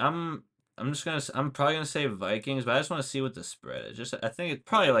mean, I'm just gonna I'm probably gonna say Vikings, but I just want to see what the spread is. Just I think it's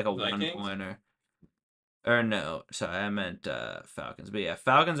probably like a one Vikings? pointer. Or no, sorry, I meant Falcons. But yeah,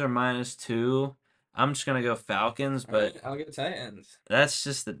 Falcons are -2. I'm just gonna go Falcons, All right, but I'll go Titans. that's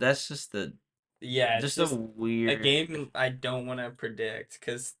just Yeah, it's just a just a weird. game I don't want to predict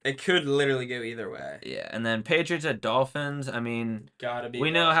because it could literally go either way. Yeah, and then Patriots at Dolphins. I mean, Gotta be we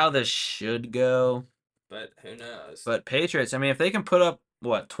know how Dolphins, this should go, but who knows? but Patriots, I mean, if they can put up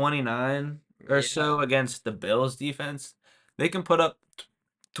what 29 or so Yeah, against the Bills defense, they can put up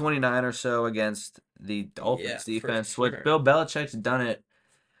 29 or so against the yeah, Dolphins for defense, which sure. Bill Belichick's done it.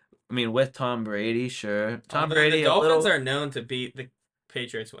 I mean, with Tom Brady, sure. Tom Although the Brady a Dolphins little. are known to beat the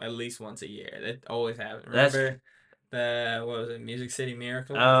Patriots at least once a year. They always have. That's Remember the what was it, Music City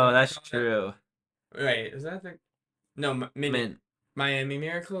Miracle? Is oh, that what they that's called it? true. Wait, is that the no I mean, Miami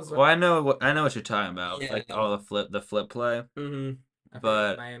Miracle? Is well, what? I know what you're talking about, Yeah. like all the flip play, Mm-hmm. I forget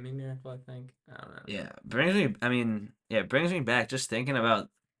but Miami Miracle. I think I don't know. yeah, brings me. I mean, yeah, brings me back just thinking about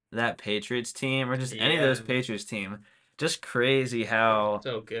that Patriots team or just any of those Yeah, Patriots team. Just crazy how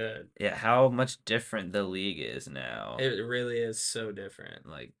so good. yeah how much different the league is now. It really is so different.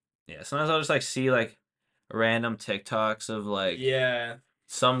 Like yeah, sometimes I'll just like see like random TikToks of like Yeah,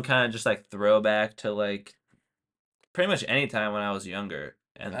 some kind of just like throwback to like pretty much any time when I was younger,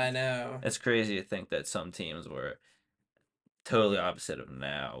 and I know. it's crazy to think that some teams were totally opposite of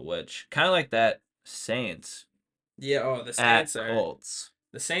now, which kind of like that Saints Yeah, oh, at Colts.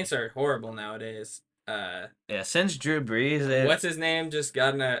 the Saints are horrible nowadays. Yeah, since Drew Brees, they What's his name just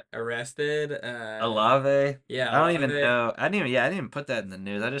got arrested? Olave. Yeah, I don't even Olave. know. I didn't even. Yeah, I didn't even put that in the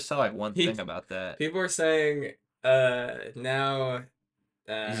news. I just saw like one thing People about that. people are saying now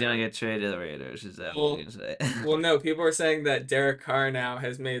He's uh gonna get traded to the Raiders. Is that what well you say? well no, people are saying that Derek Carr now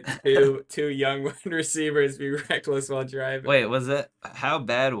has made two young wide receivers be reckless while driving. Wait, was it? How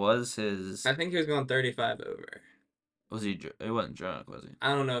bad was his? I think he was going 35 over. Was he? He wasn't drunk, was he?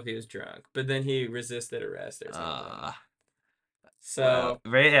 I don't know if he was drunk, but then he resisted arrest or something. Uh, well, So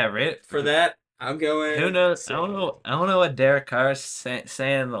yeah, right. for that, I'm Who going knows? Saints. I don't know what Derek Carr's saying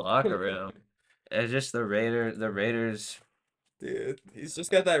in the locker room. It's just the Raiders. Dude, he's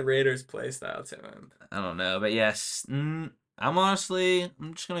just got that Raiders play style to him. I don't know, but yes, I'm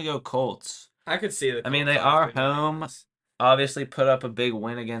just gonna go Colts. I could see the I mean, Colts they are honestly winning home. this. Obviously, put up a big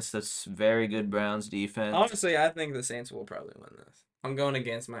win against this very good Browns defense. Honestly, I think the Saints will probably win this. I'm going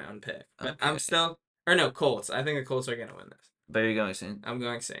against my own pick, but I'm Okay, still, or no, Colts. I think the Colts are gonna win this. but you're going Saints. I'm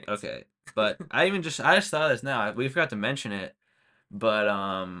going Saints. Okay, but I just thought of this now. We forgot to mention it, but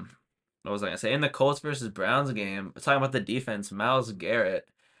what was I gonna say? In the Colts versus Browns game, talking about the defense, Myles Garrett,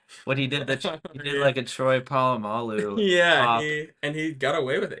 what he did he did Yeah, like a Troy Polamalu yeah. pop. He got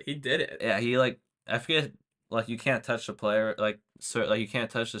away with it. He did it. Yeah, he like I forget like you can't touch the player like you can't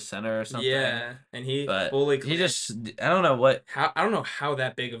touch the center or something. Yeah, and he But fully he cleared. just I don't know what How I don't know how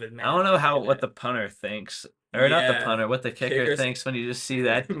that big of a I man don't know can how do what that. the punter thinks or not the Yeah, punter, what the kicker kickers, thinks when you just see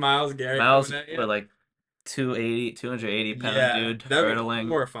that Miles Garrett Miles coming at you. with like 280 pound Yeah, dude that'd be hurdling.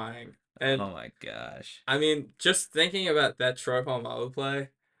 horrifying. And Oh my gosh. I mean, just thinking about that Troy Polamalu play,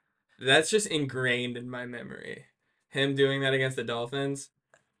 that's just ingrained in my memory. Him doing that against the Dolphins,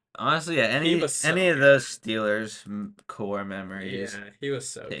 Honestly, yeah, he was any so of those good. Steelers core memories Yeah, he was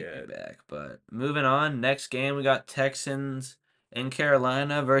so take me good. back. But moving on, next game we got Texans in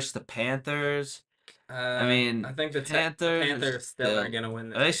Carolina versus the Panthers. I I mean, think the Panthers are Panthers still aren't still, gonna win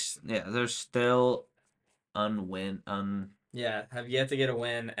are this they, game. yeah, they're still unwin, un. Yeah, have yet to get a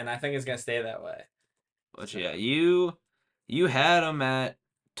win, and I think it's gonna stay that way. But So yeah, you had them at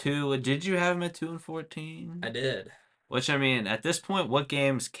two. Did you have them at 2-14? I did. Which I mean, at this point, what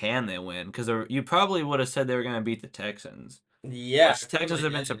games can they win? Because you probably would have said they were going to beat the Texans, Yeah, I which Texans probably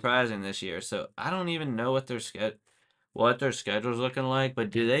have been did. surprising this year. So I don't even know what their schedule's looking like.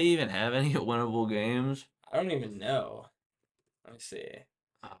 But do they even have any winnable games? I don't even know. Let me see.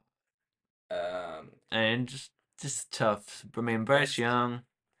 Um, And just tough. I mean, Bryce it's Young.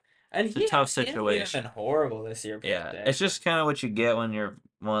 and It's a tough he hasn't even been situation. horrible this year per Yeah, se. it's just kind of what you get when you're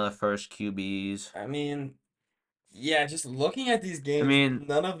one of the first QBs. I mean, yeah, just looking at these I games, mean,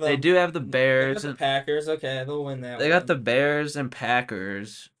 none of they them. do have the They got Bears, the and Packers. Okay, they'll win that they got one. the Bears and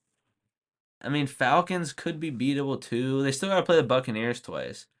Packers. I mean, Falcons could be beatable too. They still got to play the Buccaneers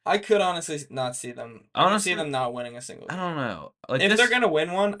twice. I could honestly not see them. I could see Honestly, them not winning a single I game. don't know. Like If they're this, gonna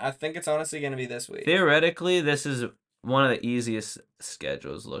win one, I think it's honestly gonna be this week. theoretically, this is one of the easiest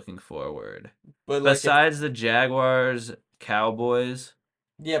schedules looking forward. But like if Besides the Jaguars, Cowboys.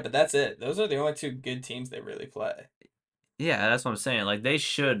 yeah, but that's it. Those are the only two good teams they really play. Yeah, that's what I'm saying. Like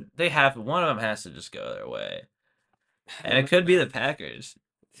one of them has to just go their way. I And don't it know, could be the man. Packers.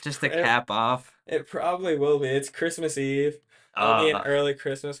 Just to It, cap off. it probably will be. It's Christmas Eve. That'll be an Uh early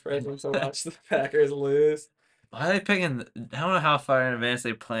Christmas present to watch the Packers lose. why are they picking I don't know how far in advance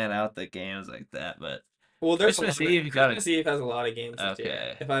they plan out the games like that, but Well, there's a Christmas lot of Eve you gotta Christmas Eve has a lot of games this year,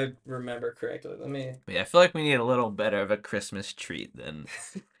 okay. if I remember correctly. Let me Yeah, I feel like we need a little better of a Christmas treat than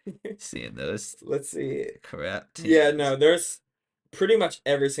seeing those let's see. crap Yeah, teams. no, there's pretty much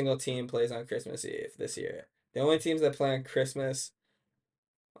every single team plays on Christmas Eve this year. The only teams that play on Christmas,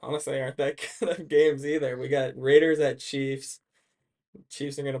 honestly, aren't that good of games either. We got Raiders at Chiefs.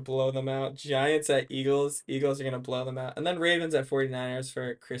 Chiefs are gonna blow them out. Giants at Eagles. Eagles are gonna blow them out. And then Ravens at 49ers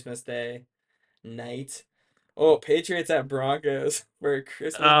for Christmas Day night. Oh, Patriots at Broncos for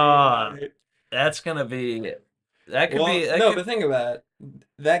Christmas Eve Oh, night. that's gonna be Well, that no, could but think about it.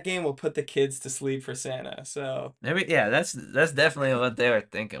 That game will put the kids to sleep for Santa. So maybe yeah, that's definitely what they were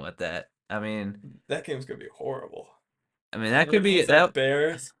thinking with that. that game's gonna be horrible. I mean that could be Ravens at that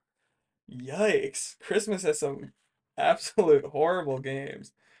Bears. Yikes. Christmas has some absolute horrible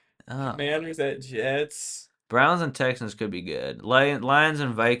games. oh Commanders at Jets. Browns and Texans could be good. Lions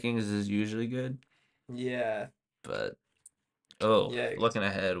and Vikings is usually good, Yeah. but oh, Yikes. looking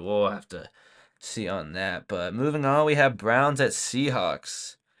ahead, we'll have to see on that. But moving on, we have Browns at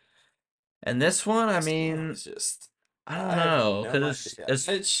Seahawks. And this one, I This game mean, is just I don't I have know, no because idea.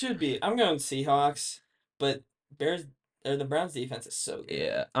 It should be. I'm going Seahawks, but Bears or the Browns defense is so good.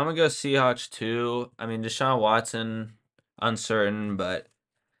 yeah, I'm gonna go Seahawks too. I mean, Deshaun Watson, uncertain, but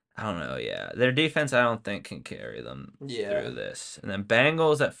I don't know. Yeah, their defense, I don't think can carry them Yeah. through this. And then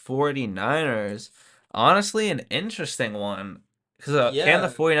Bengals at 49ers. Honestly, an interesting one. Because can the Yeah.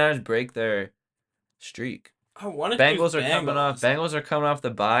 49ers break their streak? I want to choose Bengals. Bengals are coming off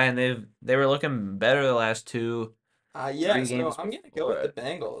the bye, and they were looking better the last Yeah, three so games I'm gonna go with before the it.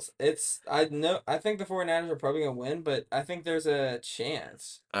 Bengals. I think the 49ers are probably gonna win, but I think there's a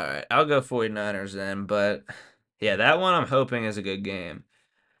chance. All right, I'll go 49ers then. But yeah, that one I'm hoping is a good game.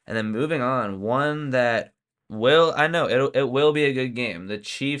 And then moving on, one that I know it will be a good game. The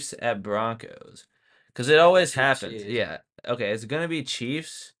Chiefs at Broncos, because it I always like the happens. Chiefs. Yeah, okay, it's gonna be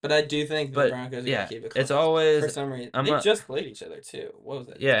Chiefs, But I do think the but Broncos are gonna yeah, keep it it's close for always some reason. I'm They a just played each other too. What was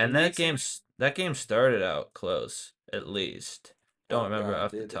it? yeah, and 2 weeks ago? that game started out close at least. Don't Oh remember God,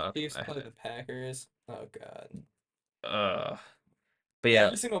 off the dude, the top of Chiefs my play head. the Packers. Oh God, Uh, but yeah,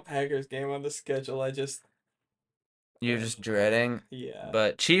 every single Packers game on the schedule, I just, you're just dreading. yeah.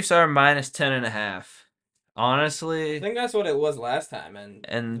 But Chiefs are minus 10.5. I Honestly, think that's what it was last time, and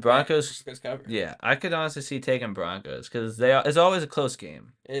and the Broncos, Broncos covered. yeah, I could honestly see taking Broncos because it's always a close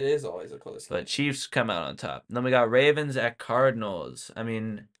game. It is always a close But game. Chiefs come out on top. Then we got Ravens at Cardinals. I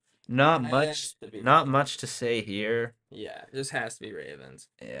mean, Has to be not Ravens. much to say here. Yeah, it just has to be Ravens.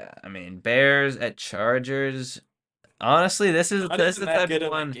 Yeah, I mean, Bears at Chargers. Honestly, Not even that good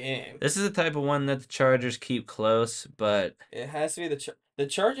of a game. This is the type of one that the Chargers keep close, but It has to be the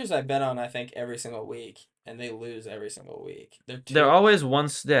Chargers. I bet on. I think every single week, and they lose every single week. They're they're 2 always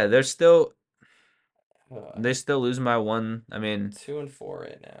once. Yeah, uh, they still lose by one. I they're mean, 2-4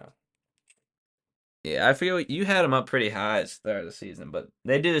 right now. yeah, I feel you had them up pretty high at the start of the season, but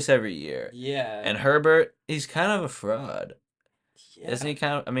they do this every year. Yeah, And Herbert, he's kind of a fraud, isn't yeah. he?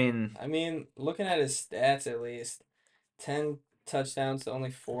 Kind of. I mean, I mean, looking at his stats, at least 10 touchdowns to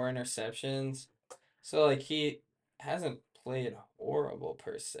only 4 interceptions. So like he hasn't played horrible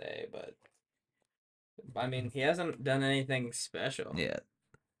per se, but I mean he hasn't done anything special. yeah.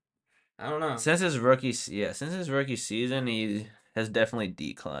 I don't know. Since his rookie season, he has definitely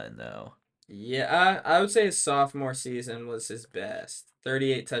declined though. Yeah, I would say his sophomore season was his best.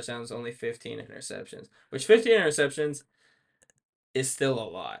 38 touchdowns, only 15 interceptions. Which 15 interceptions is still a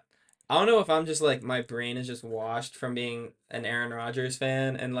lot. I don't know if I'm just like my brain is just washed from being an Aaron Rodgers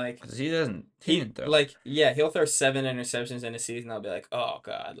fan and like Cause he he didn't throw. like yeah, he'll throw 7 interceptions in a season. I'll be like, "Oh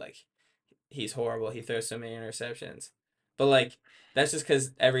God, like he's horrible. He throws so many interceptions." But like that's just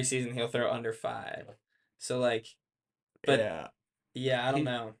cuz every season he'll throw under 5. So like but Yeah. yeah, I don't He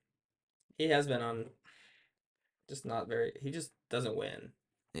know. He has been on just not very he just doesn't win.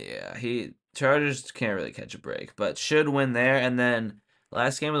 yeah, he Chargers can't really catch a break, but should win there. And then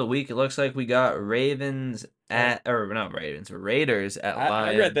last game of the week, it looks like we got Ravens Oh, at or not Ravens, Raiders at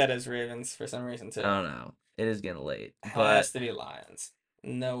I read Lions. that as Ravens for some reason I too. don't know. It is getting late, but Has to be Lions.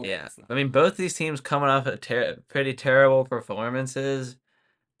 No way yeah, it's not. I mean both these teams coming off of pretty terrible performances.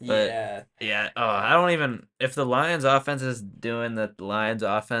 But Yeah, yeah, oh, I don't even if the Lions offense is doing the Lions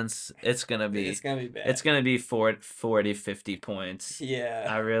offense, it's gonna be it's bad. gonna be 40, 50 points. Yeah,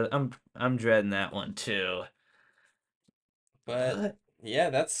 I'm dreading that one too. but But yeah,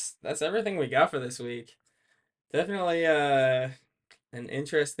 that's everything we got for this week. Definitely an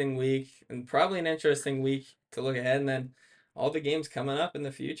interesting week and probably an interesting week to look ahead and then all the games coming up in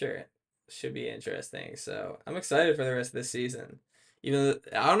the future should be interesting. So, I'm excited for the rest of this season. Even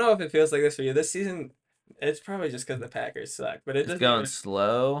I don't know if it feels like this for you. This season it's probably just because the Packers suck, but it it's doesn't going even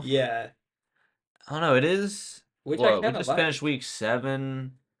slow. yeah, I don't know, it is which I well, we kind of just finished like. week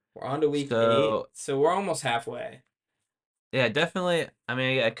 7. We're on to week 8, So so we're almost halfway. yeah, definitely. I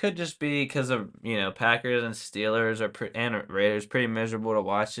mean, it could just be because of Packers and Steelers and Raiders pretty miserable to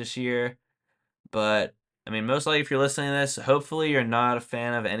watch this year. But I mean, most likely, if you're listening to this, hopefully you're not a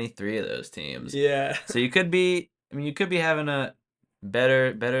fan of any three of those teams. Yeah. So you could be. I mean, you could be having a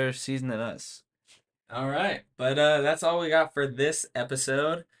better season than us. All right. But that's all we got for this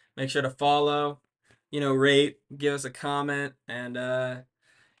episode. Make sure to follow, rate, give us a comment, and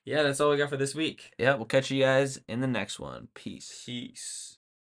yeah, that's all we got for this week. Yeah, we'll catch you guys in the next one. Peace. Peace.